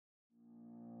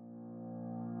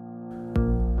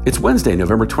It's Wednesday,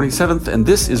 November 27th, and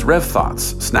this is Rev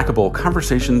Thoughts, snackable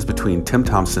conversations between Tim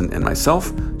Thompson and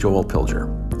myself, Joel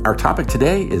Pilger. Our topic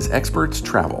today is experts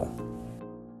travel.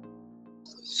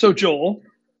 So Joel,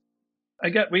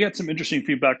 we got some interesting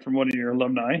feedback from one of your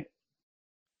alumni.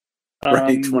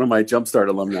 Right, one of my Jumpstart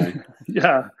alumni.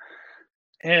 Yeah.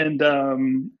 And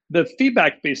the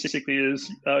feedback basically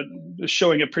is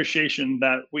showing appreciation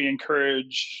that we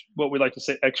encourage what we like to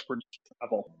say expert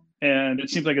travel. And it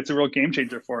seems like it's a real game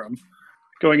changer for him.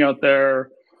 Going out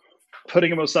there, putting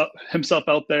himself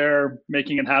out there,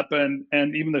 making it happen.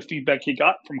 And even the feedback he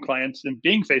got from clients and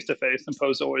being face-to-face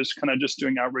opposed to always kind of just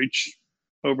doing outreach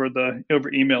over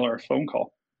email or phone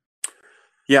call.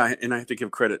 Yeah, and I have to give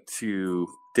credit to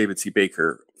David C.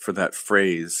 Baker for that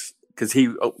phrase, because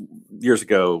years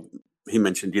ago, he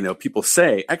mentioned, people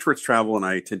say experts travel, and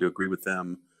I tend to agree with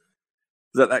them.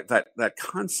 That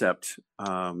concept,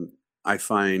 I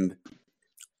find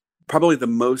probably the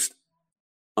most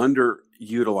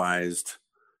underutilized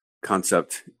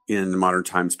concept in modern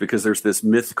times, because there's this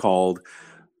myth called,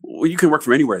 well, you can work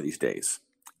from anywhere these days.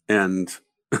 And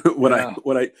what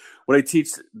I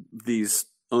teach these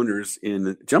owners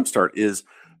in Jumpstart is,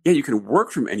 yeah, you can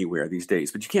work from anywhere these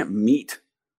days, but you can't meet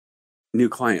new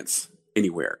clients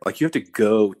anywhere. Like, you have to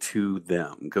go to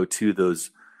them, go to those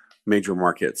major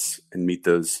markets and meet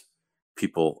those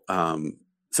people.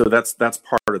 So that's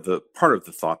part of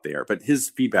the thought there. But his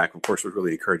feedback, of course, was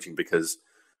really encouraging, because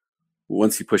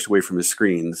once he pushed away from his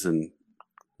screens and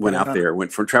went out there,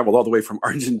 traveled all the way from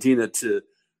Argentina to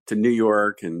New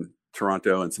York and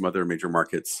Toronto and some other major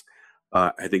markets.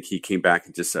 I think he came back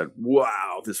and just said,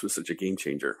 wow, this was such a game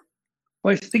changer.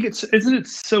 Well, I think isn't it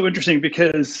so interesting,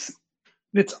 because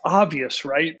it's obvious,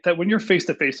 right, that when you're face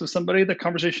to face with somebody, the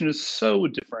conversation is so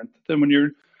different than when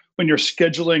you're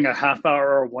scheduling a half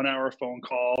hour or 1 hour phone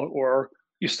call, or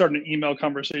you start an email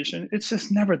conversation. It's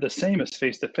just never the same as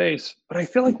face to face. But I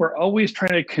feel like we're always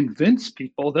trying to convince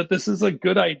people that this is a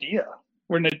good idea,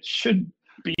 when it should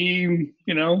be,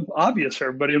 obvious for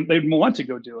everybody. They want to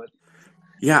go do it.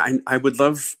 Yeah, and I would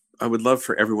love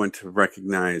for everyone to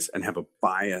recognize and have a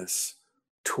bias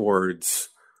towards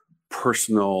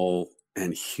personal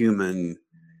and human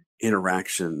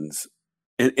interactions.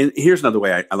 And here's another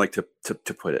way I like to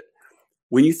put it.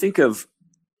 When you think of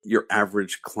your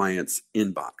average client's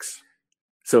inbox,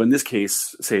 so in this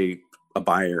case, say a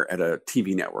buyer at a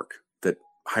TV network that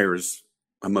hires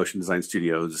a motion design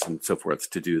studios and so forth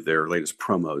to do their latest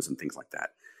promos and things like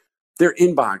that, their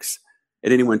inbox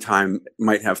at any one time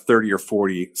might have 30 or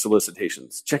 40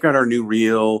 solicitations. Check out our new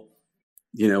reel.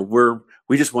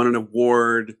 We just won an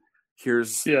award.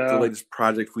 Here's the latest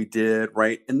project we did,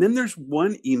 right? And then there's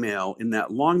one email in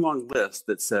that long, long list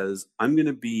that says, I'm going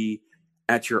to be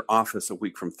at your office a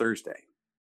week from Thursday.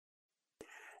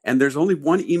 And there's only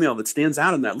one email that stands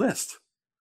out in that list.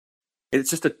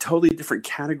 It's just a totally different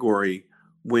category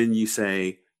when you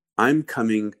say, I'm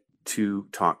coming to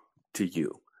talk to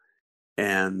you.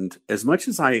 And as much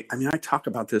as I talk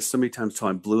about this so many times till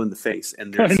I'm blue in the face.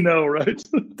 And I know, right?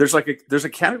 there's a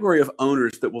category of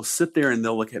owners that will sit there and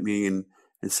they'll look at me and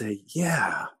say,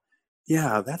 yeah,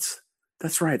 that's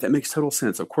right. That makes total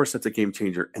sense. Of course, that's a game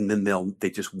changer. And then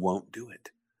they just won't do it.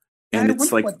 And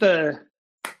it's like, what the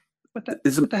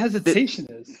hesitation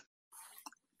is.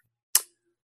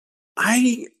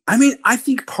 I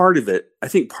think part of it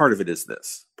is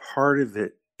this. Part of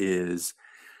it is,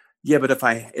 yeah, but if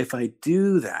I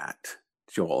do that,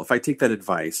 Joel, if I take that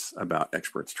advice about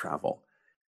experts travel,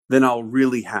 then I'll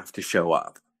really have to show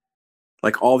up.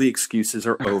 Like, all the excuses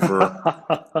are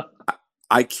over.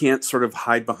 I can't sort of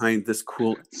hide behind this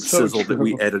cool sizzle that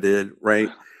we edited, right?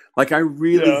 Like, I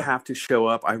really have to show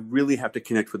up. I really have to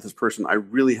connect with this person. I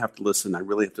really have to listen. I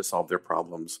really have to solve their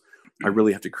problems. I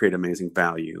really have to create amazing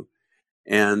value.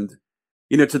 And,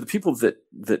 to the people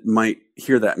that might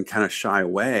hear that and kind of shy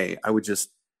away, I would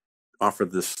just offer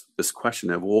this question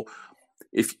of, well,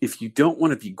 if you don't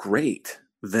want to be great,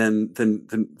 then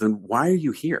why are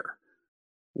you here?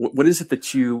 What is it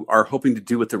that you are hoping to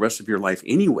do with the rest of your life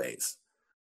anyways?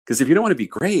 Because if you don't want to be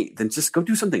great, then just go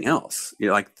do something else.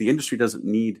 Like, the industry doesn't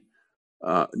need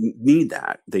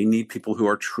that. They need people who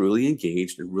are truly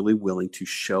engaged and really willing to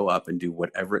show up and do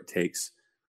whatever it takes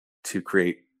to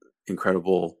create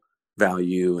incredible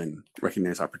value and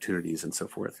recognize opportunities and so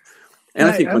forth. And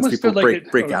I think once people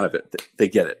break out of it, they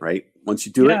get it, right? Once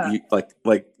you do it,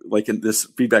 like in this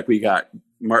feedback we got,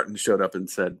 Martin showed up and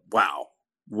said, wow,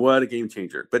 what a game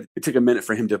changer. But it took a minute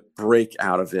for him to break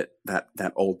out of it,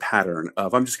 that old pattern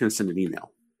of, I'm just going to send an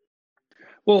email.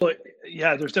 Well,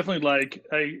 yeah, there's definitely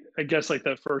I guess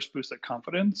that first boost of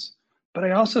confidence. But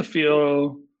I also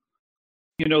feel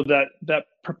that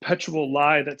perpetual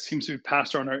lie that seems to be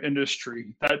passed around our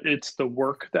industry, that it's the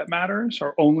work that matters,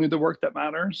 or only the work that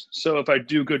matters. So if I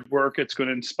do good work, it's going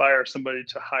to inspire somebody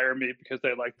to hire me because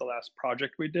they like the last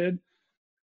project we did.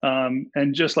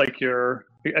 And just like your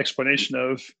explanation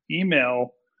of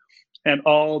email and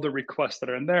all the requests that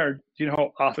are in there,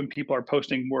 how often people are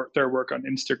posting their work on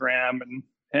Instagram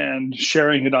and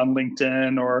sharing it on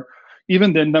LinkedIn, or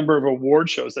even the number of award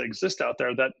shows that exist out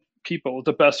there, that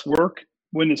the best work,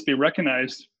 when it's being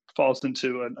recognized, falls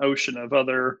into an ocean of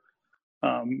other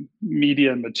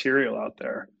media and material out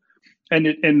there.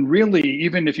 And really,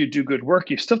 even if you do good work,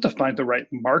 you still have to find the right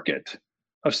market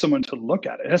of someone to look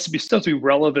at it. It has to be still to be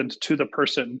relevant to the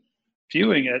person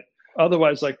viewing it.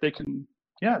 Otherwise, like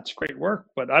it's great work,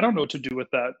 but I don't know what to do with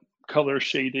that color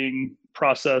shading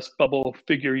process bubble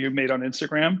figure you made on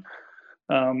Instagram.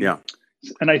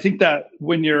 And I think that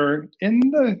when you're in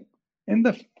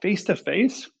the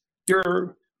face-to-face,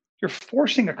 you're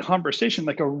forcing a conversation,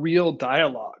 like a real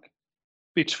dialogue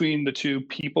between the two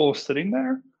people sitting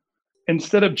there,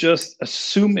 instead of just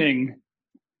assuming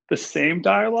the same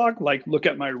dialogue, like, look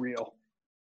at my reel,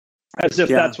 as if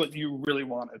that's what you really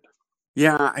wanted.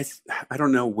 Yeah, I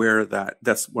don't know where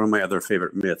that's one of my other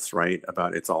favorite myths, right?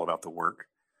 About it's all about the work.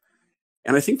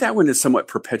 And I think that one is somewhat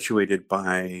perpetuated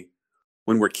by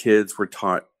when we're kids, we're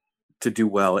taught to do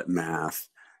well at math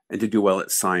and to do well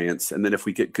at science. And then if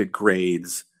we get good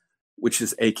grades, which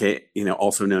is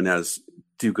also known as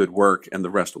do good work and the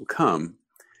rest will come.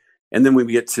 And then when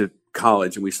we get to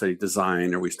college and we study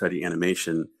design or we study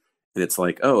animation, and it's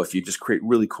like, oh, if you just create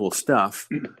really cool stuff,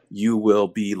 you will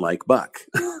be like Buck,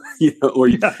 and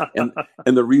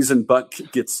the reason Buck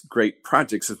gets great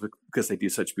projects is because they do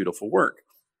such beautiful work.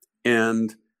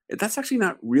 And that's actually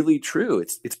not really true.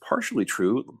 It's partially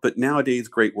true, but nowadays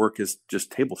great work is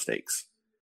just table stakes.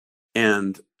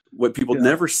 And what people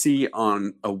never see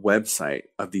on a website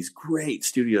of these great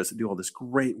studios that do all this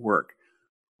great work,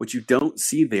 what you don't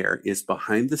see there is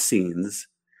behind the scenes,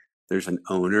 there's an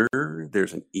owner,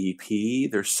 there's an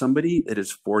EP, there's somebody that is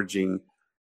forging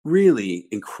really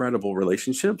incredible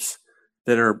relationships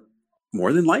that are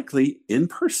more than likely in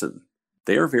person.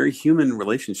 They are very human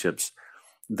relationships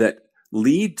that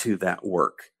lead to that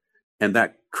work. And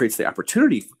that creates the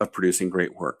opportunity of producing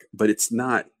great work. But it's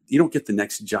not, you don't get the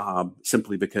next job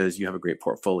simply because you have a great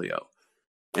portfolio.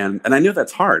 And I know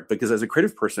that's hard, because as a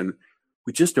creative person,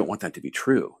 we just don't want that to be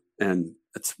true. And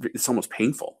it's almost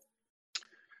painful.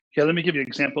 Yeah, let me give you an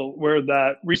example where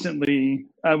that recently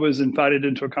I was invited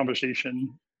into a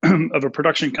conversation of a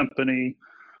production company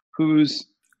who's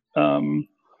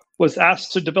was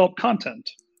asked to develop content,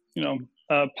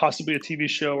 possibly a TV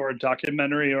show or a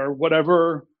documentary or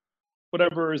whatever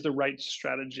is the right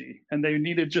strategy. And they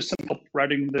needed just some help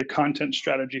writing the content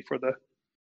strategy for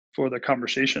the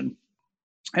conversation.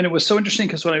 And it was so interesting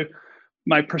because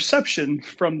my perception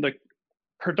from the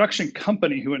production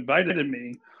company who invited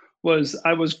me was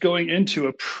I was going into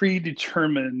a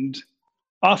predetermined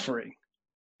offering.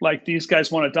 Like, these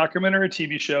guys want a documentary, a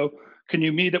TV show. Can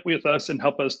you meet it with us and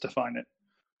help us define it?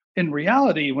 In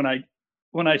reality, when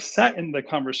I sat in the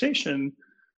conversation,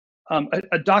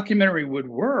 a documentary would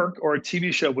work or a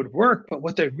TV show would work, but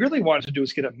what they really wanted to do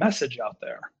is get a message out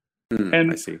there.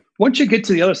 And I see. Once you get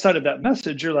to the other side of that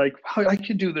message, you're like, wow, I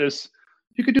could do this.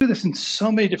 You could do this in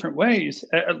so many different ways,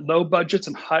 at low budgets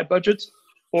and high budgets.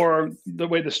 Or the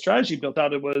way the strategy built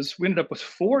out, we ended up with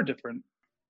 4 different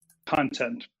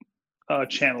content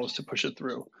channels to push it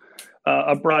through.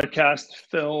 A broadcast,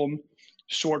 film,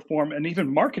 short form, and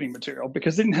even marketing material,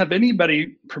 because they didn't have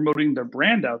anybody promoting their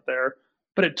brand out there,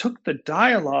 but it took the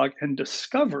dialogue and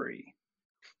discovery.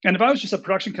 And if I was just a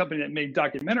production company that made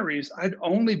documentaries, I'd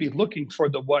only be looking for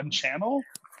the one channel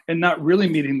and not really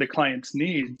meeting the client's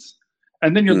needs.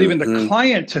 And then you're leaving the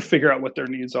client to figure out what their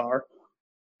needs are.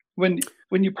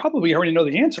 When you probably already know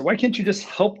the answer. Why can't you just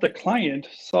help the client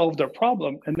solve their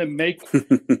problem and then make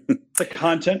the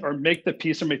content or make the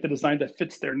piece or make the design that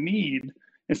fits their need,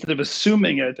 instead of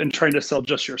assuming it and trying to sell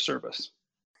just your service?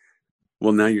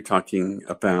 Well, now you're talking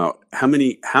about how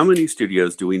many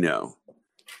studios do we know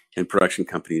in production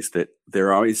companies that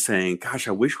they're always saying, gosh,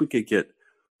 I wish we could get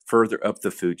further up the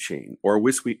food chain, or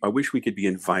I wish we could be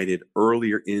invited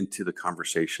earlier into the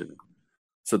conversation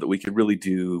so that we could really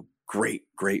do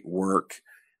great work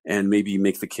and maybe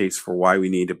make the case for why we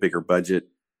need a bigger budget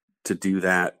to do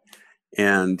that.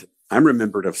 And I'm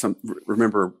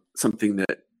remember something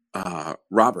that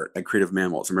Robert at Creative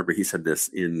Mammals, I remember he said this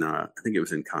in I think it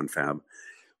was in Confab,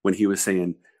 when he was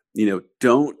saying,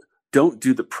 don't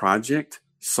do the project,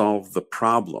 solve the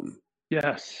problem.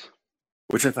 Yes.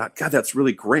 Which I thought, God, that's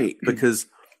really great, because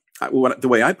the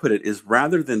way I put it is,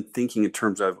 rather than thinking in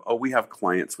terms of, oh, we have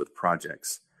clients with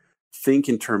projects, think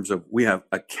in terms of we have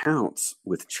accounts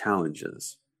with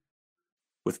challenges,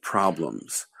 with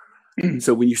problems.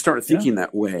 So when you start thinking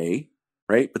that way,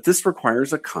 right? But this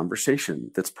requires a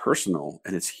conversation that's personal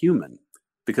and it's human,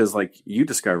 because like you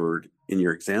discovered in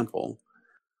your example,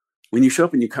 when you show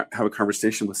up and you have a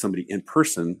conversation with somebody in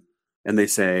person and they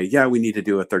say, yeah, we need to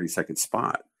do a 30-second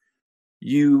spot.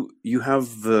 You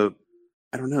have the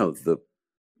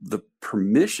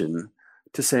permission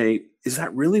to say, is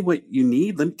that really what you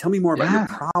need? Tell me more about your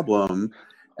problem,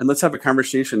 and let's have a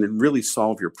conversation and really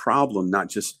solve your problem, not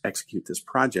just execute this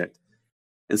project.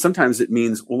 And sometimes it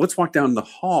means, well, let's walk down the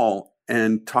hall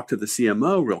and talk to the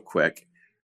CMO real quick.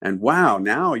 And wow,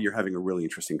 now you're having a really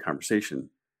interesting conversation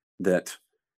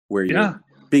where you're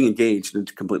being engaged in a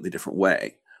completely different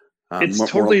way.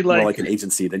 It's more like an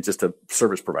agency than just a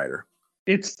service provider.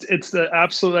 It's the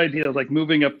absolute idea of like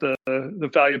moving up the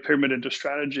value pyramid into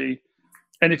strategy.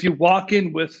 And if you walk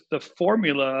in with the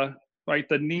formula, right,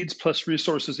 the needs plus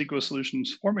resources equals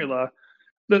solutions formula,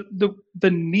 the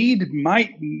need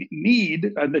might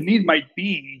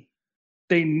be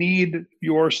they need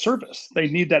your service. They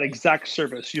need that exact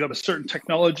service. You have a certain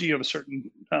technology, you have a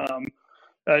certain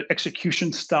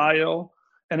execution style,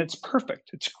 and it's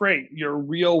perfect. It's great. Your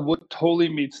real wood totally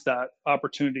meets that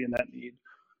opportunity and that need.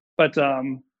 But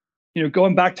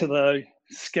going back to the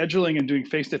scheduling and doing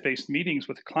face-to-face meetings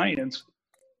with clients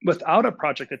without a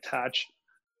project attached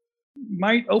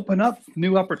might open up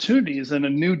new opportunities and a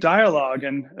new dialogue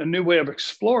and a new way of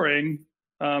exploring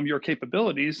your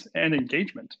capabilities and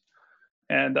engagement.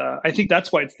 And I think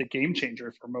that's why it's the game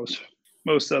changer for most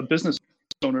business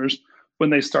owners when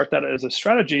they start that as a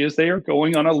strategy, is they are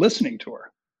going on a listening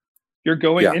tour. You're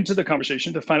going into the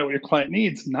conversation to find out what your client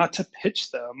needs, not to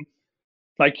pitch them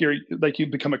like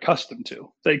you've become accustomed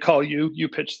to. They call you, you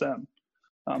pitch them.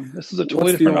 This is a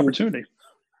totally different opportunity.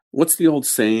 What's the old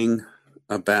saying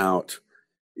about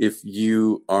if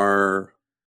you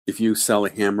sell a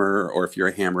hammer, or if you're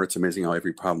a hammer, it's amazing how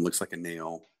every problem looks like a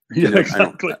nail.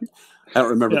 Exactly. I don't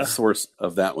remember the source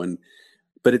of that one,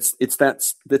 but it's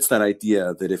that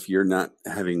idea that if you're not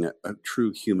having a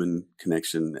true human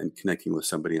connection and connecting with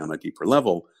somebody on a deeper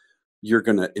level, you're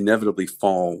going to inevitably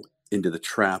fall into the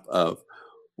trap of,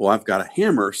 well, I've got a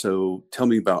hammer, so tell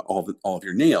me about all of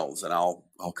your nails, and I'll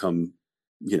come,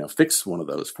 fix one of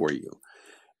those for you.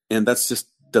 And that's just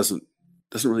doesn't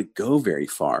really go very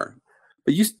far.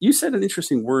 But you said an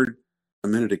interesting word a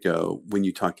minute ago when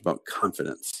you talked about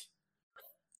confidence,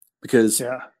 because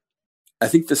I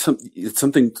think it's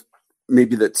something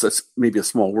maybe that's maybe a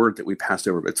small word that we passed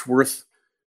over, but it's worth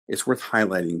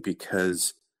highlighting,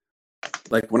 because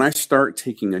like when I start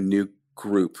taking a new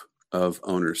group of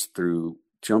owners through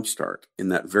Jumpstart, in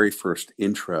that very first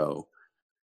intro,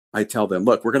 I tell them,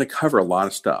 look, we're going to cover a lot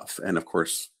of stuff. And of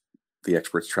course, the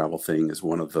experts travel thing is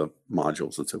one of the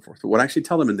modules and so forth. But what I actually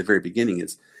tell them in the very beginning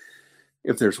is,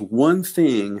 if there's one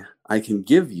thing I can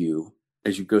give you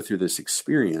as you go through this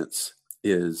experience,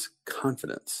 is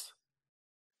confidence.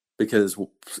 Because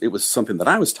it was something that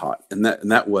I was taught. And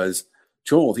that was,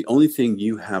 Joel, the only thing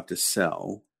you have to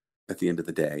sell at the end of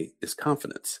the day is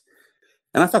confidence.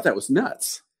 And I thought that was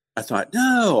nuts. I thought,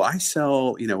 no, I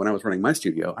sell, when I was running my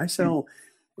studio, I sell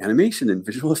animation and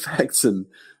visual effects and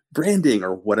branding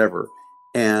or whatever.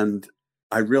 And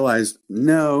I realized,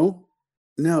 no,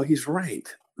 he's right,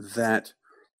 that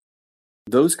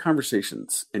those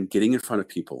conversations and getting in front of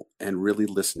people and really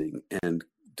listening and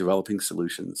developing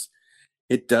solutions,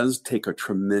 it does take a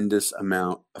tremendous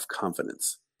amount of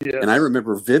confidence. Yes. And I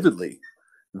remember vividly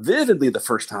the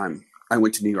first time I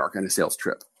went to New York on a sales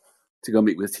trip to go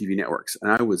meet with TV networks.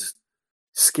 And I was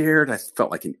scared. I felt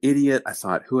like an idiot. I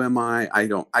thought, who am I?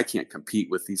 I can't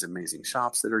compete with these amazing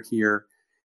shops that are here.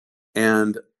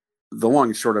 And the long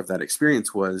and short of that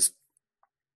experience was,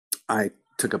 I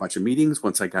took a bunch of meetings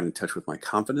once I got in touch with my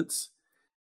confidence.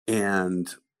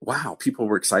 And wow, people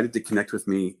were excited to connect with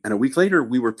me. And a week later,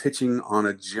 we were pitching on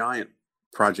a giant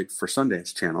project for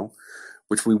Sundance Channel,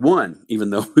 which we won, even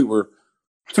though we were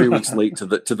 3 weeks late to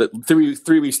the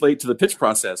 3 weeks late to the pitch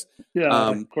process. Yeah,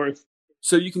 of course.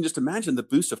 So you can just imagine the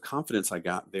boost of confidence I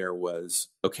got there was,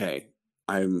 okay,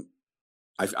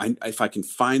 if I can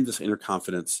find this inner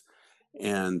confidence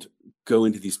and go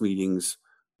into these meetings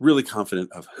really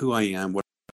confident of who I am, what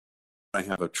I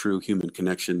have a true human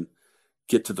connection,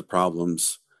 get to the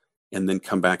problems, and then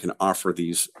come back and offer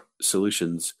these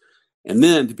solutions. And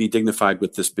then to be dignified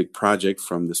with this big project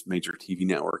from this major TV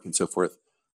network and so forth,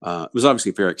 it was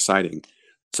obviously very exciting.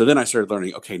 So then I started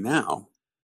learning, okay, now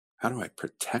how do I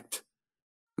protect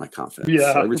my confidence.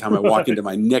 Yeah. So every time I walk into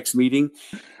my next meeting,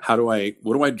 what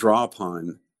do I draw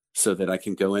upon so that I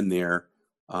can go in there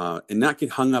and not get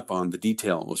hung up on the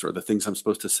details or the things I'm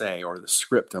supposed to say or the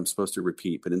script I'm supposed to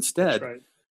repeat, but instead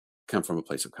come from a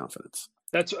place of confidence.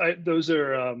 Those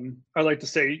are, I like to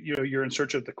say, you're in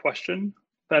search of the question.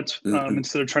 That's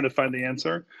instead of trying to find the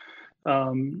answer.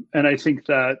 And I think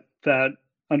that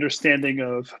understanding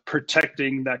of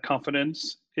protecting that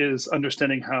confidence is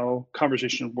understanding how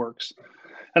conversation works.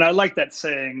 And I like that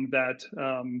saying that,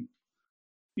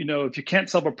 if you can't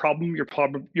solve a problem,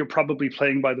 you're probably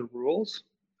playing by the rules.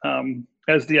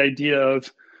 As the idea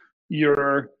of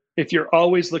if you're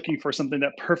always looking for something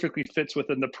that perfectly fits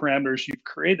within the parameters you've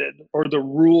created or the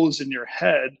rules in your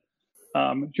head,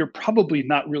 you're probably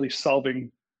not really solving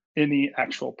any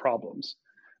actual problems.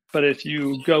 But if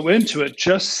you go into it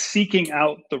just seeking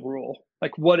out the rule,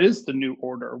 like what is the new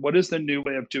order? What is the new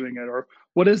way of doing it? Or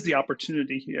what is the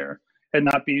opportunity here? And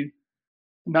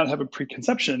not have a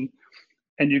preconception,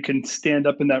 and you can stand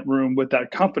up in that room with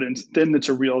that confidence, then it's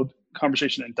a real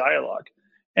conversation and dialogue.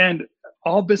 And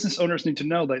all business owners need to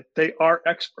know that they are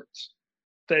experts.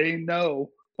 They know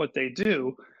what they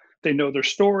do. They know their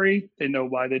story. They know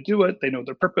why they do it. They know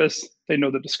their purpose. They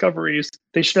know the discoveries.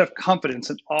 They should have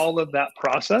confidence in all of that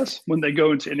process when they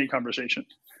go into any conversation.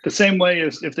 The same way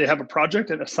as if they have a project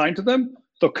and assigned to them,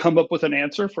 they'll come up with an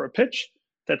answer for a pitch.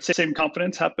 That same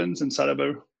confidence happens inside of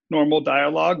a normal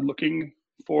dialogue, looking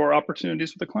for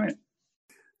opportunities with the client.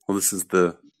 Well,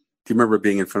 do you remember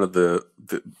being in front of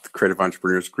the creative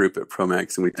entrepreneurs group at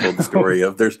Promax, and we told the story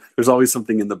of there's always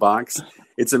something in the box.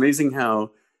 It's amazing how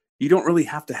you don't really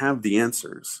have to have the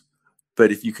answers,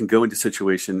 but if you can go into a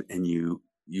situation and you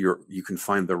can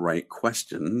find the right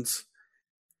questions,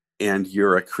 and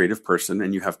you're a creative person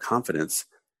and you have confidence,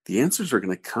 the answers are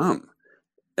going to come.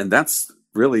 And that's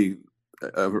really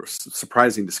a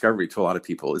surprising discovery to a lot of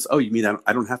people is, oh, you mean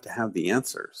I don't have to have the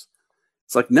answers?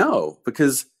 It's like, no,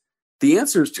 because the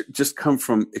answers just come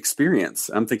from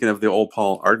experience. I'm thinking of the old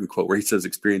Paul Arden quote where he says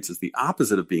experience is the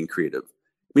opposite of being creative.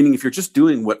 Meaning if you're just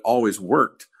doing what always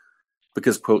worked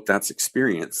because, quote, that's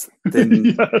experience,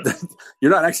 then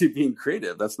you're not actually being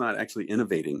creative. That's not actually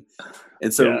innovating.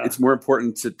 And so it's more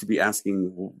important to be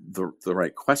asking the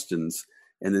right questions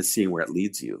and then seeing where it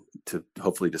leads you to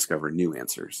hopefully discover new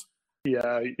answers.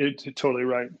 Yeah, you're totally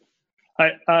right.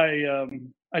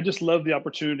 I just love the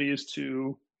opportunities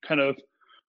to kind of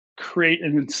create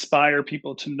and inspire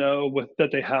people to know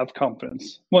that they have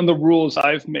confidence. One of the rules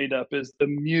I've made up is the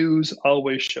muse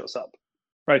always shows up,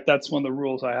 right? That's one of the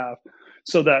rules I have,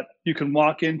 so that you can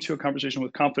walk into a conversation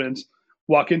with confidence,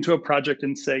 walk into a project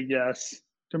and say, yes,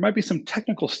 there might be some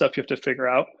technical stuff you have to figure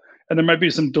out, and there might be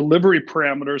some delivery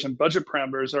parameters and budget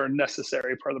parameters that are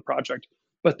necessary part of the project.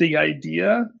 But the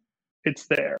idea, it's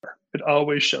there. It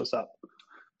always shows up.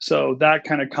 So that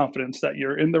kind of confidence that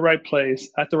you're in the right place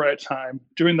at the right time,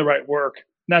 doing the right work.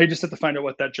 Now you just have to find out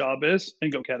what that job is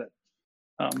and go get it.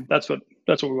 That's what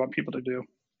we want people to do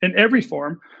in every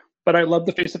form. But I love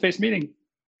the face-to-face meeting.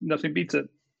 Nothing beats it.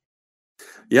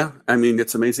 Yeah. I mean,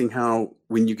 it's amazing how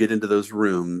when you get into those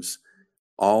rooms,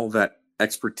 all that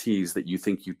expertise that you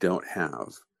think you don't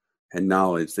have and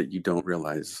knowledge that you don't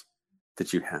realize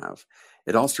that you have,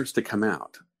 it all starts to come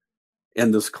out.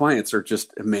 And those clients are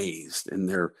just amazed and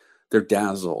they're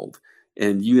dazzled.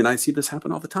 And you and I see this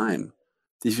happen all the time.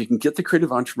 If you can get the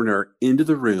creative entrepreneur into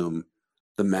the room,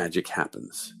 the magic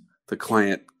happens. The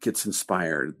client gets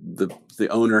inspired. The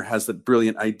owner has the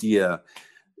brilliant idea.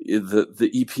 The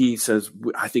EP says,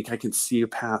 I think I can see a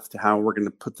path to how we're going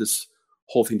to put this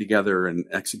whole thing together and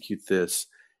execute this.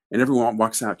 And everyone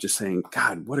walks out just saying,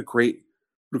 God, what a great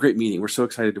meeting. We're so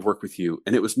excited to work with you.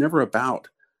 And it was never about,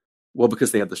 well,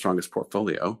 because they had the strongest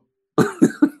portfolio,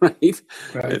 right?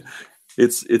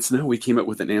 It's no, we came up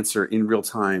with an answer in real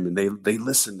time and they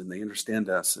listened and they understand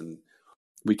us and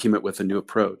we came up with a new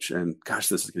approach and gosh,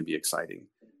 this is going to be exciting.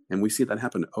 And we see that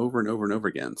happen over and over and over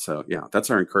again. So yeah, that's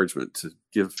our encouragement to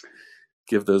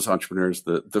give those entrepreneurs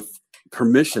the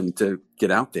permission to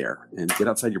get out there and get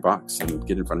outside your box and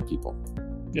get in front of people.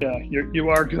 Yeah, you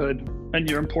are good and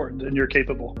you're important and you're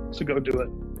capable. So go do it.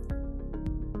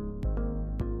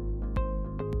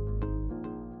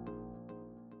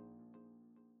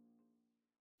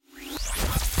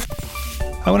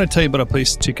 I want to tell you about a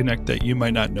place to connect that you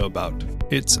might not know about.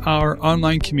 It's our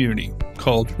online community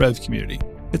called Rev Community.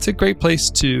 It's a great place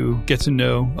to get to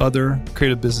know other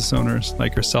creative business owners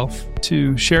like yourself,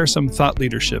 to share some thought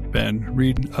leadership and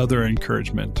read other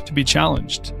encouragement, to be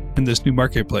challenged in this new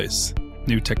marketplace,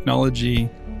 new technology,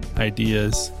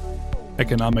 ideas,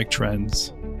 economic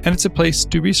trends. And it's a place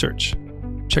to research.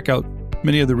 Check out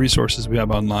many of the resources we have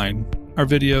online our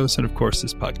videos, and of course,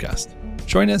 this podcast.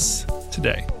 Join us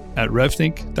today at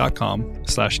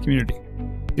revthink.com/community.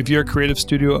 If you're a creative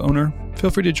studio owner, feel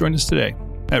free to join us today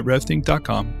at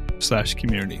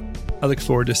revthink.com/community. I look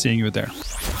forward to seeing you there.